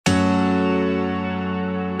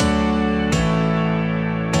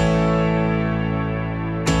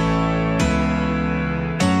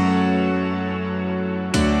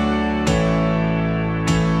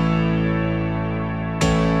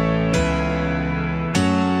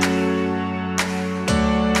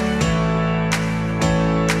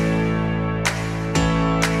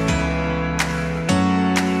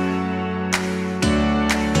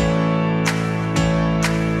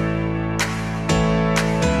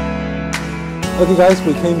Okay guys,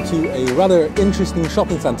 we came to a rather interesting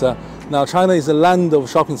shopping center. Now China is a land of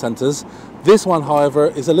shopping centers. This one, however,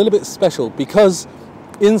 is a little bit special because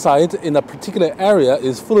inside in a particular area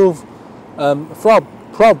is full of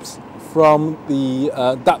props from the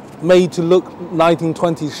that made to look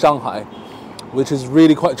 1920s Shanghai, which is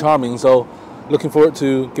really quite charming. So looking forward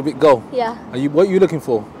to give it a go. Yeah. What are you looking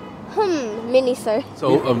for? Mini, sir.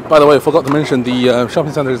 So by the way, I forgot to mention the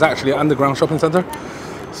shopping center is actually an underground shopping center.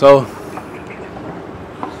 So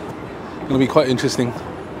going to be quite interesting.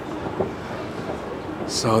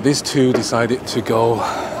 So these two decided to go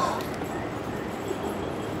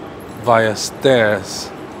via stairs.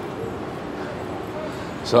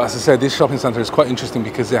 So as I said, this shopping center is quite interesting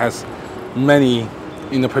because it has many,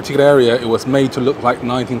 in a particular area, it was made to look like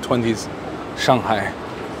 1920s Shanghai.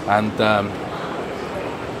 And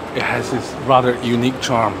it has this rather unique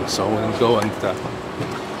charm. So we're going to go and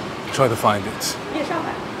try to find it.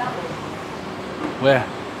 Where?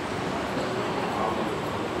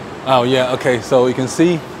 Oh yeah, okay, so you can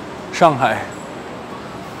see Shanghai.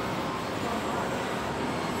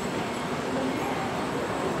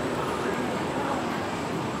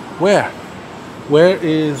 Where? Where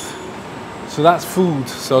is... So that's food,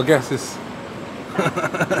 so I guess it's...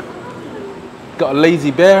 Got a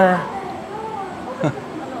lazy bear.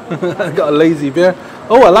 Got a lazy bear.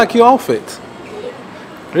 Oh, I like your outfit.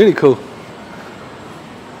 Really cool.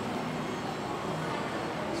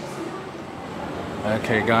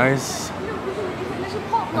 Okay guys,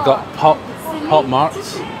 I got pop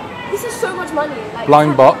marks. This is so much money. Like,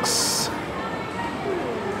 blind box.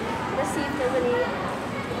 Let's see if there's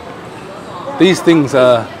any. These things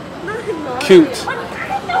are cute.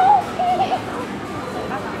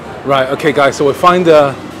 Right, okay guys, so we find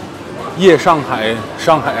Ye Shanghai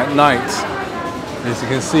at night. As you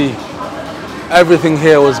can see, everything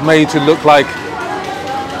here was made to look like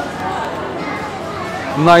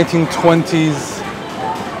 1920s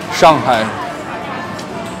Shanghai,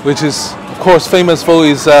 which is of course famous for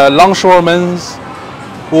its longshoremen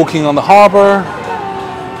walking on the harbor,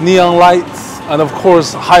 neon lights, and of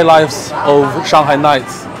course high lives of Shanghai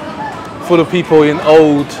nights, full of people in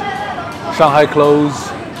old Shanghai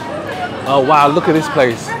clothes. Oh wow, look at this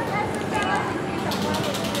place.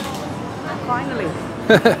 Finally.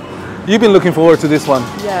 You've been looking forward to this one.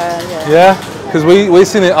 Yeah. Yeah? Because we've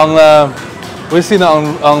seen it on on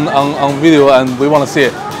video and we want to see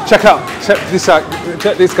it. Check this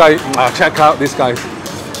guy. Check out this guy.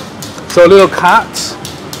 So a little cat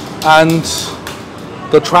and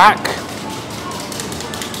the track.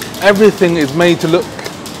 Everything is made to look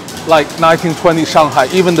like 1920 Shanghai.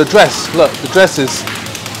 Even the dress. Look, the dress is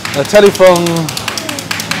a telephone.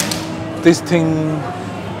 This thing,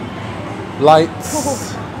 lights.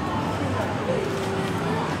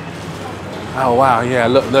 Oh wow, yeah,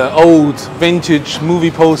 look, the old vintage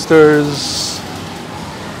movie posters,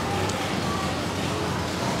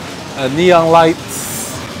 neon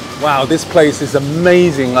lights. Wow, this place is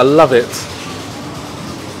amazing, I love it.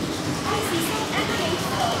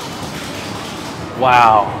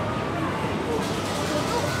 Wow.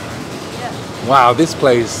 Wow, this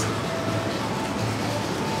place.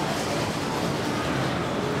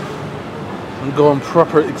 I'm going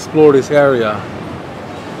proper explore this area.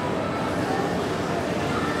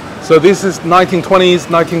 So this is 1920s,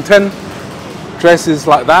 1910 dresses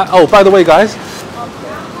like that. Oh, by the way, guys,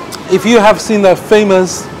 if you have seen the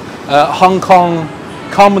famous Hong Kong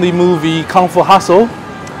comedy movie Kung Fu Hustle,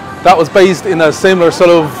 that was based in a similar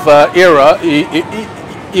sort of era,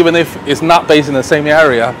 even if it's not based in the same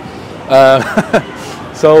area.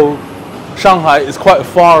 So Shanghai is quite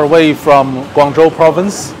far away from Guangzhou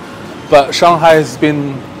province, but Shanghai has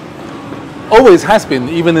been, always has been,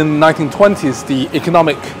 even in the 1920s, the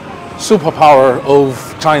economic superpower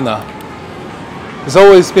of China. It's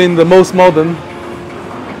always been the most modern.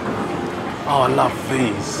 Oh, I love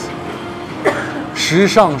these. 时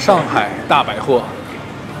尚上海大百货.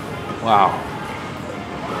 Wow.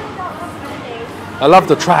 I love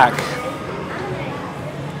the track.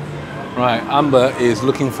 Right, Amber is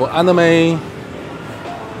looking for anime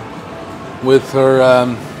with her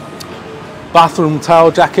bathroom towel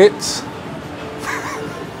jacket.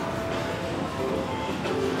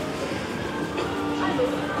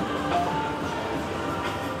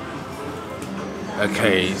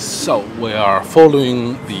 Okay, so we are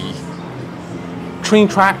following the train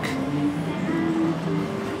track.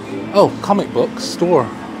 Oh, comic book store.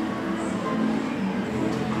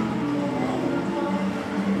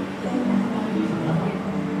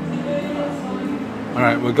 All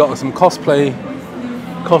right, we've got some cosplay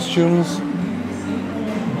costumes.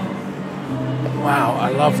 Wow,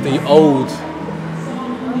 I love the old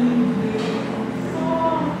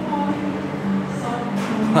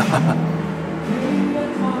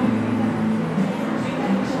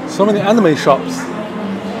So many anime shops.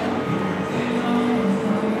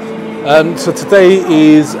 So today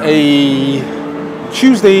is a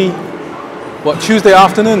Tuesday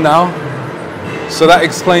afternoon now. So that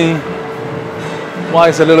explains why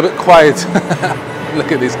it's a little bit quiet.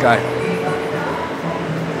 Look at this guy.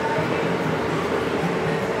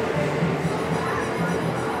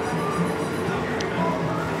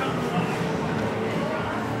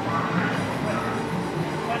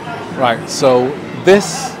 Right, so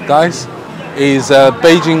this, guys, is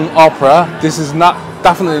Beijing Opera. This is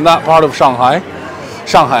definitely not part of Shanghai,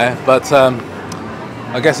 but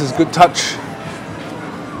I guess it's a good touch.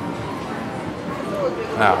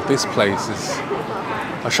 Now, this place is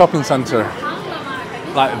a shopping center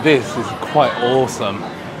like this is quite awesome.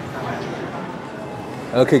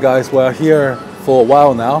 Okay, guys, we're here for a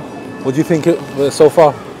while now. What do you think so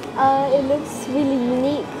far? It looks really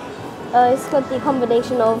unique. It's got the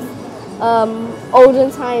combination of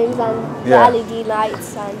olden times and the LED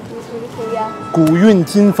lights, and it's really cool, yeah. 古韵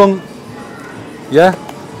金风. Yeah?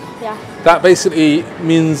 Yeah. That basically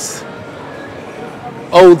means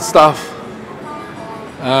old stuff,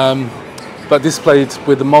 but displayed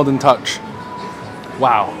with a modern touch.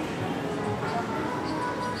 Wow.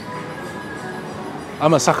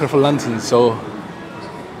 I'm a sucker for lanterns, so...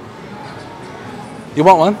 You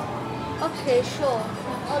want one? Okay, sure.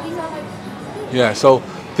 Oh, these are like... Yeah, so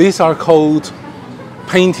these are called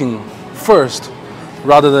painting first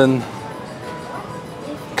rather than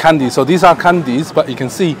candy. So these are candies, but you can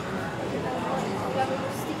see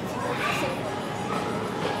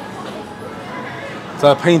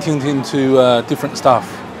they're painting into different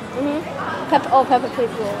stuff. Pepper cake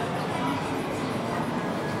roll.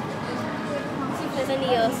 See if there's any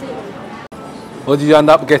cinnamon. What did you end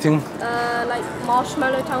up getting? Like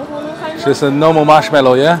marshmallow tanghoon kind of. Just a normal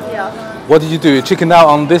marshmallow, yeah? Yeah. What did you do? You chickened out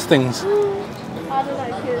on these things? I don't know,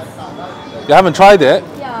 because... You haven't tried it?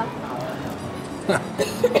 Yeah.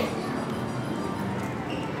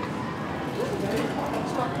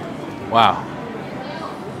 Wow.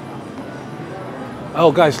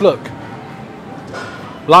 Oh, guys, look.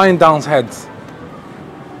 Lion dance heads.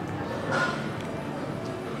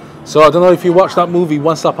 So I don't know if you watched that movie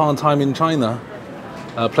Once Upon a Time in China,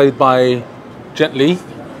 played by Jet Li.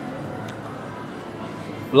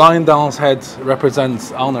 Lion dance head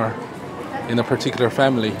represents honor in a particular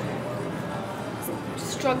family.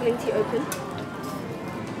 Struggling to open.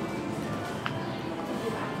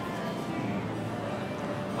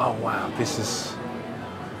 Oh wow, this is...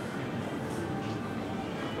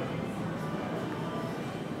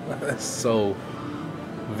 That's so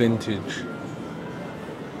vintage.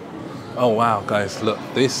 Oh wow, guys, look,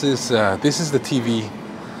 this is the TV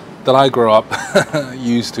that I grew up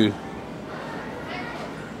used to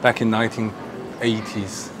back in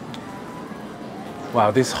 1980s.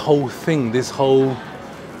 Wow, this whole thing, this whole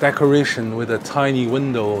decoration with the tiny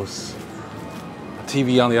windows, a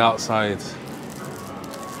TV on the outside.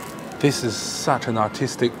 This is such an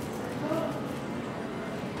artistic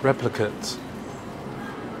replicate.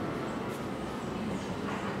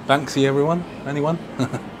 Banksy, everyone? Anyone?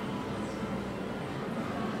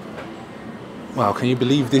 Wow, can you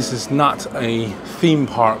believe this is not a theme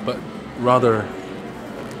park, but rather...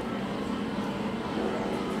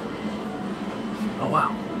 Oh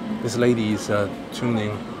wow, this lady is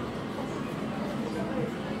tuning.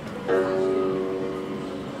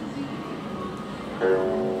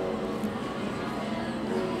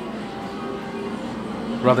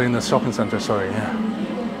 Rather in the shopping center, sorry, yeah.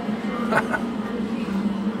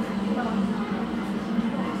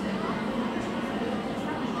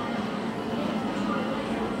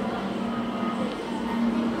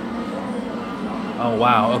 Oh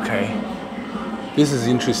wow, okay. This is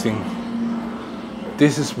interesting.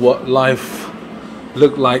 This is what life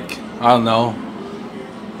looked like, I don't know,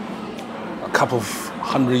 a couple of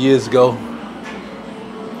 100 years ago.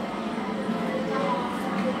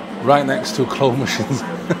 Right next to claw machines.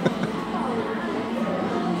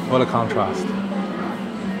 What a contrast.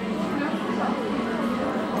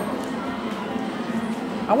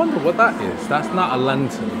 I wonder what that is. That's not a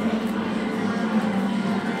lantern.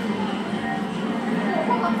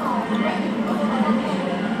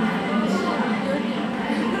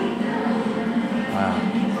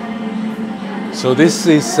 Wow. So this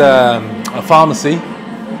is a pharmacy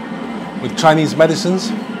with Chinese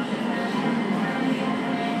medicines.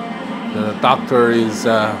 The doctor is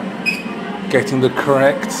getting the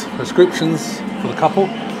correct prescriptions for the couple.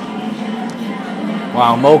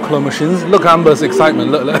 Wow, more claw machines. Look at Amber's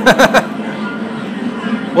excitement. Look, look.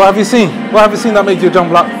 What have you seen? What have you seen that made you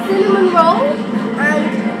jump up? Cinnamon roll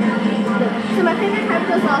and favorite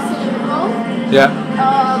characters are Gimbal, Yeah.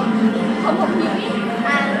 Computing,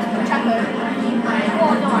 and Tracker.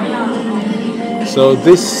 So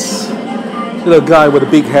this little guy with a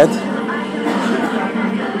big head.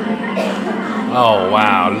 Oh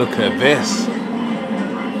wow, look at this.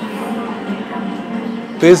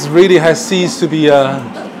 This really has ceased to be a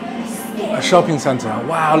shopping center.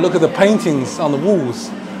 Wow, look at the paintings on the walls,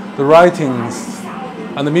 the writings,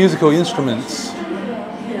 and the musical instruments.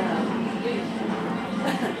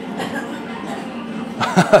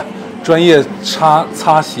 So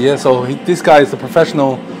this guy is a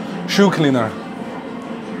professional shoe cleaner.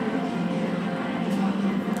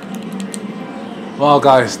 Wow,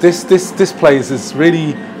 guys, this place is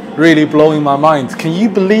really blowing my mind. Can you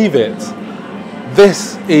believe it?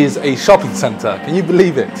 This is a shopping center. Can you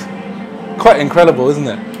believe it? Quite incredible, isn't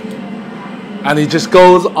it? And it just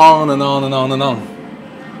goes on and on and on and on.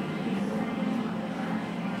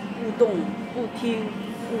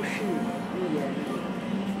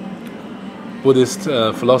 Buddhist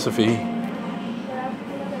philosophy.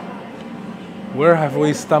 Where have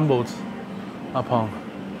we stumbled upon?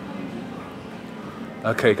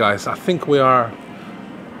 Okay, guys, I think we are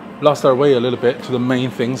lost our way a little bit to the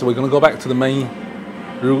main thing, so we're going to go back to the main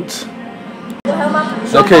route.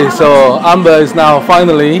 Okay, so Amber is now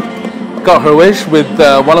finally got her wish with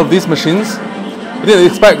one of these machines. We didn't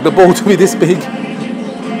expect the ball to be this big.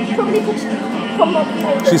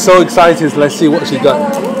 She's so excited. Let's see what she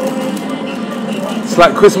got. It's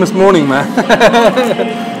like Christmas morning, man.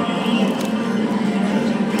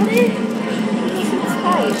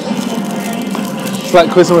 It's like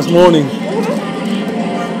Christmas morning.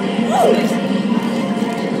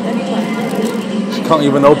 She can't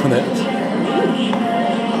even open it.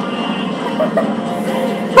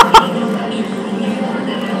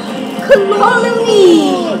 Calling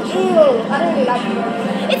me! Ew, I don't really like it.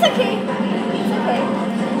 It's okay. It's okay.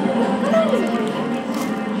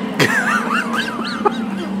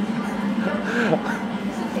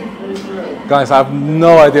 Guys, I have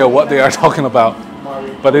no idea what they are talking about,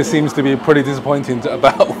 but it seems to be pretty disappointing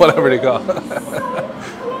about whatever they got.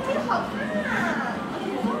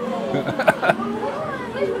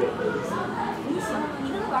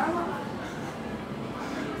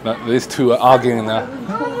 No, these two are arguing now.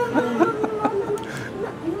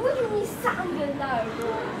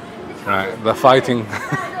 Right, they're fighting.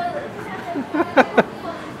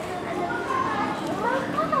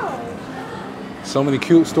 So many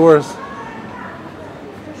cute stores.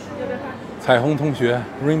 彩虹同学,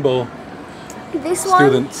 Rainbow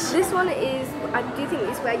students. This one is, I do think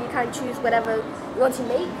it's where you can choose whatever you want to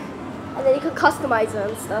make, and then you can customize it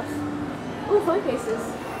and stuff. Oh, phone cases.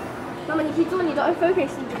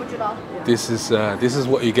 This is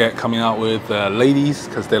what you get coming out with ladies,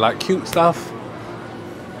 because they like cute stuff.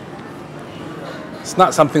 It's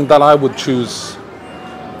not something that I would choose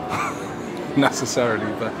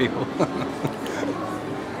necessarily, but people.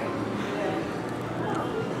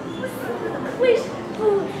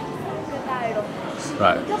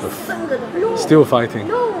 Right, still fighting.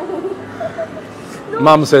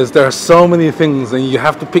 Mom says there are so many things and you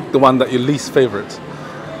have to pick the one that your least favorite.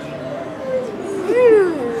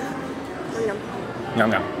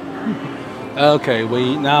 Yum, yum. Okay,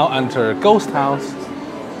 we now enter Ghost House.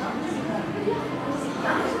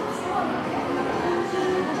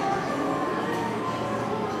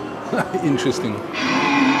 Interesting.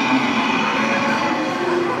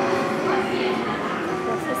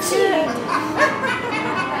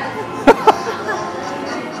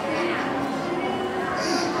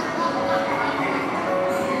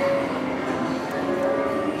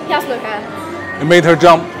 It made her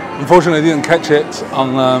jump. Unfortunately, I didn't catch it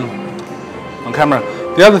on camera.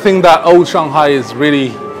 The other thing that old Shanghai is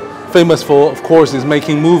really famous for, of course, is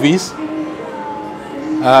making movies,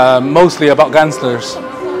 mostly about gangsters.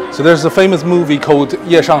 So there's a famous movie called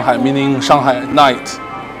Ye Shanghai, meaning Shanghai at night.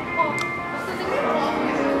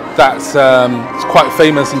 That's it's quite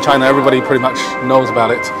famous in China. Everybody pretty much knows about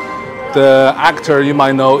it. The actor you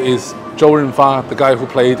might know is Zhou Renfa, the guy who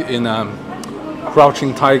played in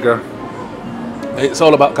Crouching Tiger. It's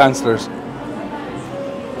all about gangsters.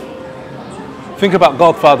 Think about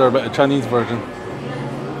Godfather, but a Chinese version.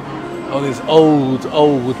 All these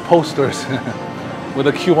old posters with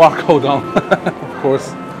a QR code on, of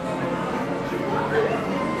course.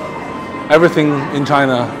 Everything in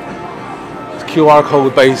China is QR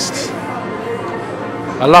code based.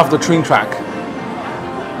 I love the train track.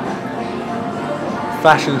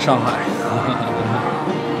 Fashion Shanghai.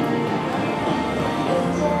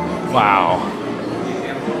 Wow.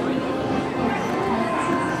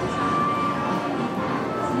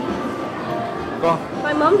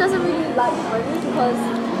 My mum doesn't really like money because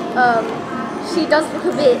she does look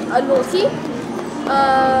a bit naughty.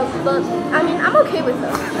 But I mean, I'm okay with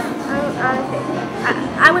her. I'm okay.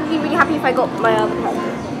 I would be really happy if I got my other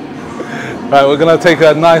character. Right, we're gonna take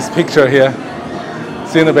a nice picture here.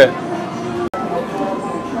 See you in a bit.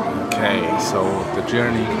 Okay, so the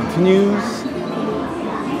journey continues.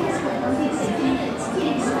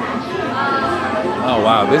 Oh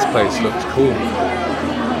wow, this place looks cool.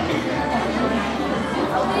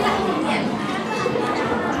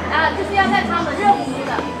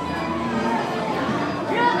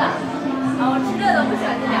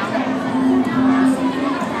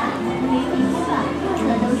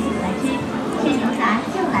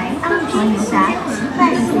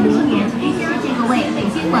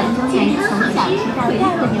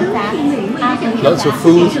 Lots of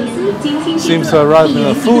food. Seems to arrive in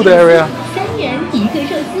the food area.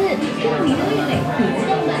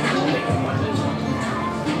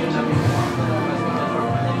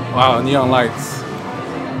 Wow, neon lights.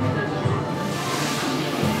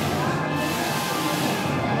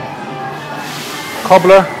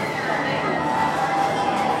 Cobbler.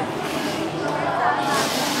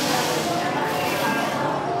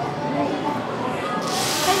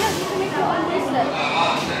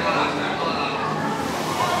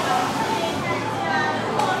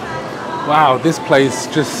 Wow, this place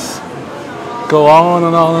just go on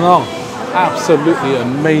and on and on. Absolutely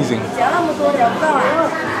amazing.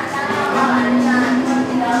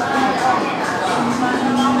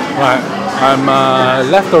 Right, I'm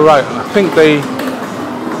left or right? I think they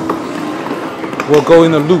will go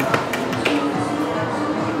in a loop.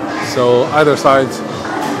 So either side.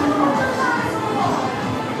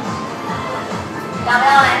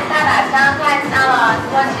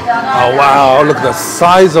 Oh wow, look at the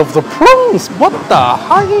size of the prawns. What the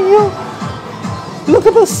hell? Look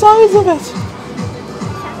at the size of it.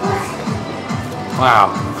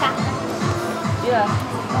 Wow.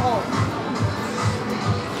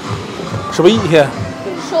 Should we eat here?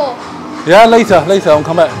 Sure. Yeah, later, I'll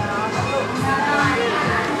come back.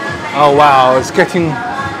 Oh wow, it's getting...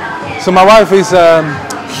 So my wife is a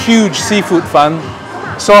huge seafood fan.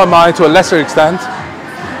 So am I to a lesser extent.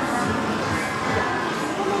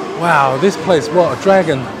 Wow, this place, what a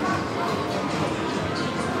dragon.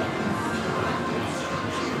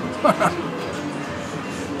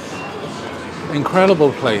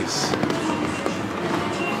 Incredible place.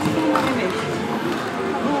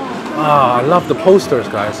 Ah, I love the posters,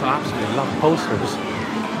 guys. I absolutely love posters.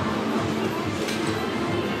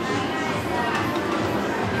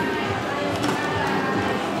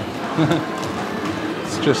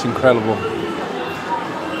 It's just incredible.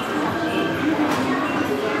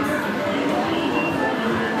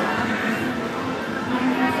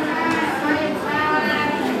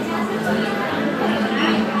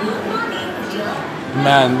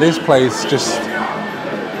 Man, this place just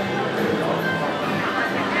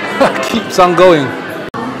keeps on going.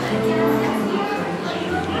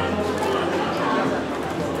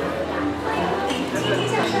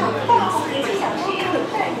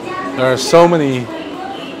 There are so many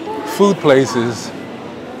food places.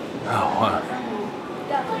 Oh, wow.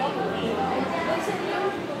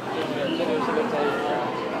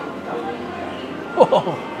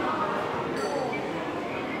 Oh.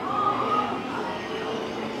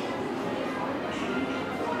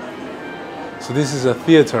 So this is a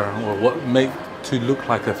theater, or what made to look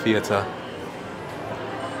like a theater.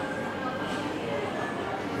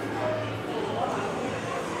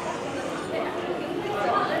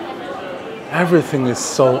 Everything is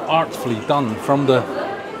so artfully done, from the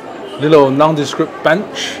little nondescript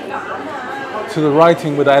bench to the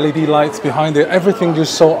writing with LED lights behind it. Everything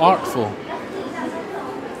just so artful.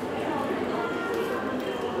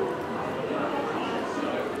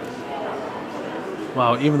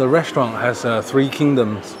 Wow, even the restaurant has three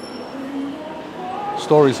kingdoms.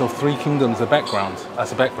 Stories of three kingdoms as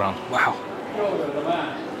a background. Wow.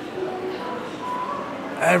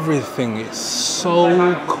 Everything is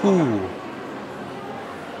so cool.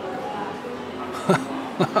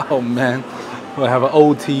 Oh man, we have an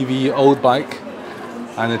old TV, old bike,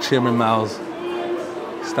 and a Chairman Mao's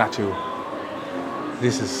statue.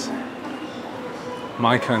 This is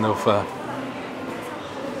my kind of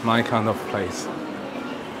place.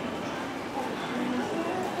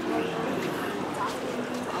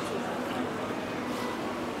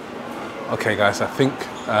 Okay guys, I think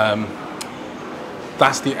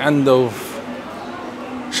that's the end of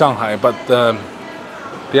Shanghai, but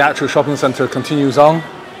the actual shopping center continues on.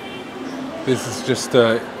 This is just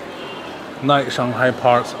the night Shanghai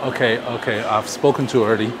parts. Okay, I've spoken too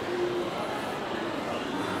early.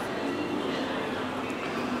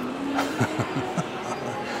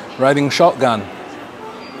 riding shotgun.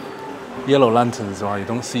 Yellow lanterns, or you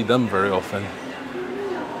don't see them very often.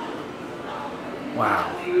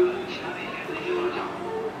 Wow.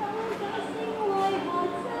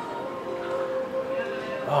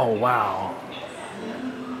 Oh, wow.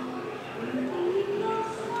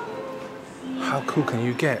 How cool can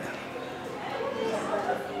you get?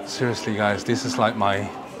 Seriously, guys, this is like my...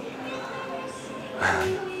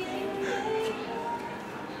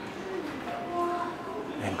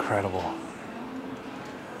 Incredible.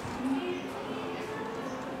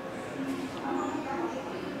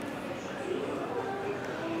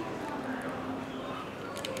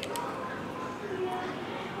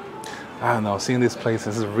 I don't know, seeing this place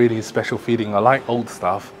is a really special feeling. I like old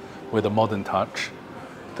stuff with a modern touch.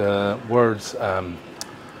 The words,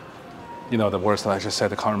 you know, the words that I just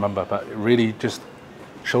said, I can't remember, but really just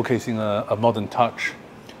showcasing a modern touch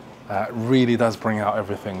really does bring out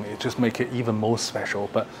everything. It just makes it even more special.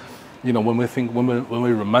 But, you know, when we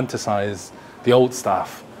romanticize the old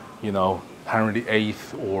stuff, you know, Henry VIII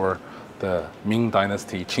or the Ming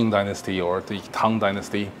Dynasty, Qing Dynasty, or the Tang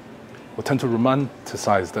Dynasty, we tend to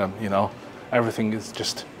romanticize them, you know. Everything is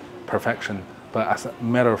just perfection. But as a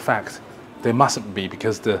matter of fact, they mustn't be,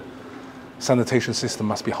 because the sanitation system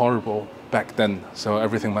must be horrible back then. So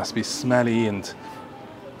everything must be smelly and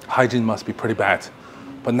hygiene must be pretty bad.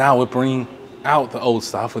 But now we're bringing out the old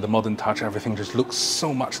stuff with the modern touch. Everything just looks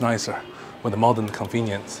so much nicer with the modern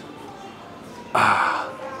convenience. Ah.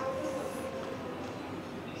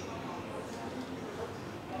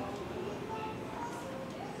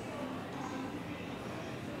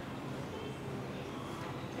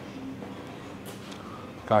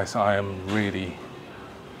 Guys, I am really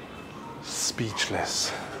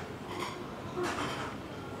speechless.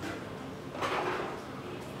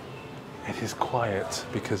 It is quiet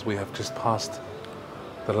because we have just passed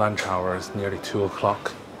the lunch hour. It's nearly 2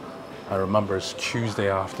 o'clock. I remember it's Tuesday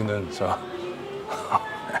afternoon, so.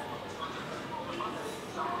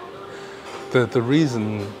 The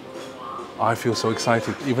reason I feel so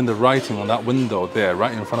excited, even the writing on that window there,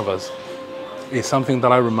 right in front of us, is something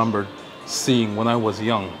that I remembered seeing when I was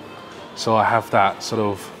young. So I have that sort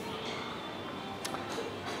of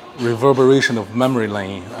reverberation of memory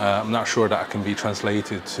lane. I'm not sure that can be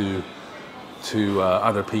translated to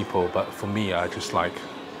other people, but for me, I just like,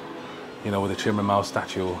 you know, with the Chairman Mao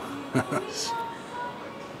statue.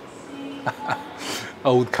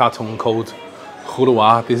 Old cartoon called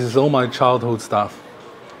Hulua. This is all my childhood stuff.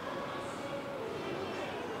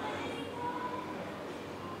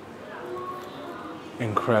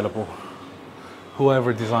 Incredible.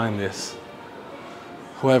 Whoever designed this,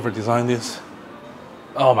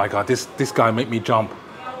 oh my God, this guy made me jump.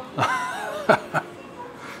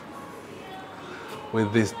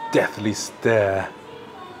 With this deathly stare.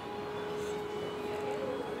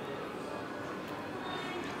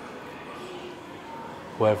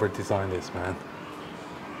 Whoever designed this, man.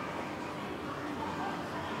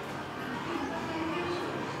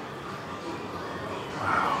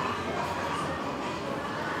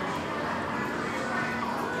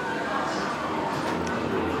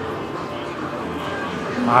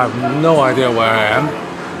 I have no idea where I am.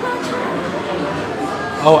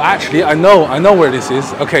 Oh, actually, I know where this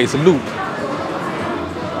is. Okay, it's a loop.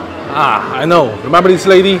 Ah, I know. Remember this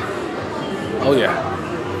lady? Oh yeah.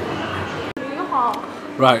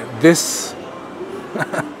 Right, this.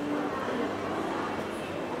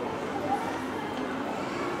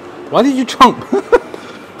 Why did you jump?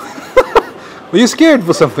 Were you scared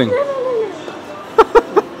for something?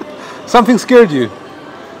 Something scared you.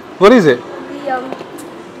 What is it?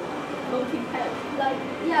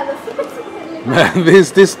 Man,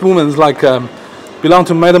 this woman's like belong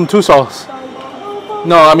to Madame Tussauds.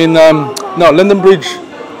 No, I mean no, London Bridge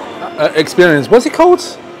experience. What's it called?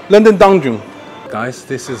 London Dungeon. Guys,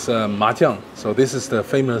 this is mahjong. So this is the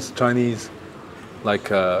famous Chinese,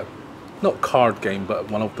 like not card game, but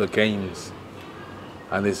one of the games.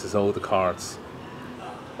 And this is all the cards.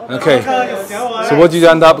 Okay. So what did you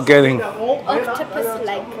end up getting? Octopus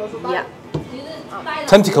leg. Yeah.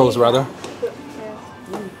 Tentacles, rather.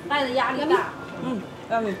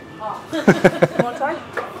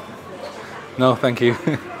 No, thank you.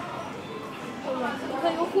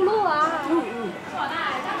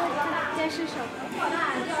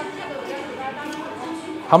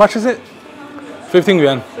 How much is it? 15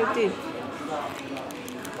 yuan. 15.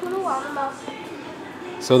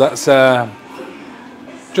 So that's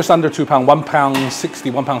just under £2,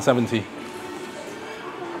 £1.60, £1.70.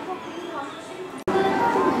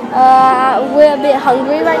 We're a bit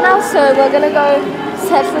hungry right now, so we're gonna go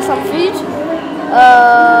search for some food.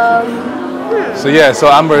 So yeah, so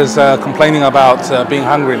Amber is complaining about being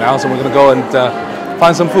hungry now, so we're gonna go and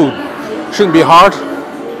find some food. Shouldn't be hard.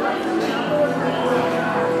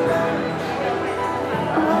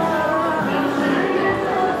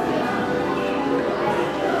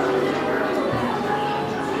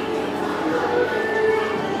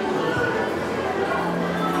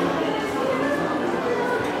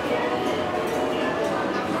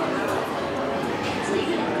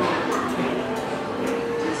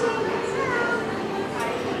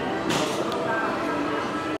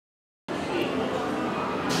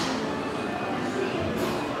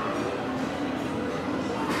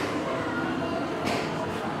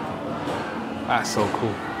 That's so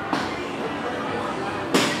cool.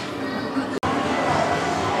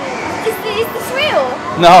 Is this real?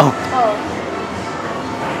 No. Oh.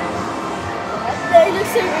 They look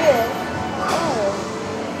so real. Oh.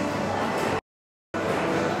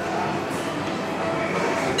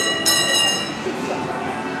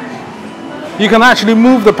 You can actually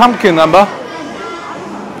move the pumpkin, Amber.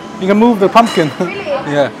 You can move the pumpkin. Really?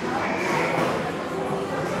 Yeah.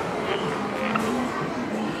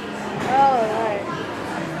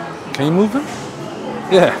 Can you move them?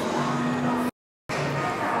 Yeah.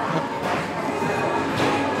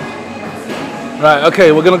 Right,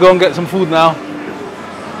 okay, we're gonna go and get some food now.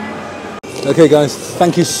 Okay guys,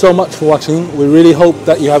 thank you so much for watching. We really hope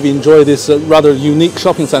that you have enjoyed this rather unique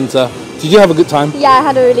shopping center. Did you have a good time? Yeah, I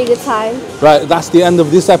had a really good time. Right, that's the end of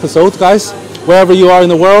this episode, guys. Wherever you are in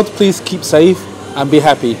the world, please keep safe and be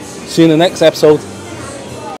happy. See you in the next episode.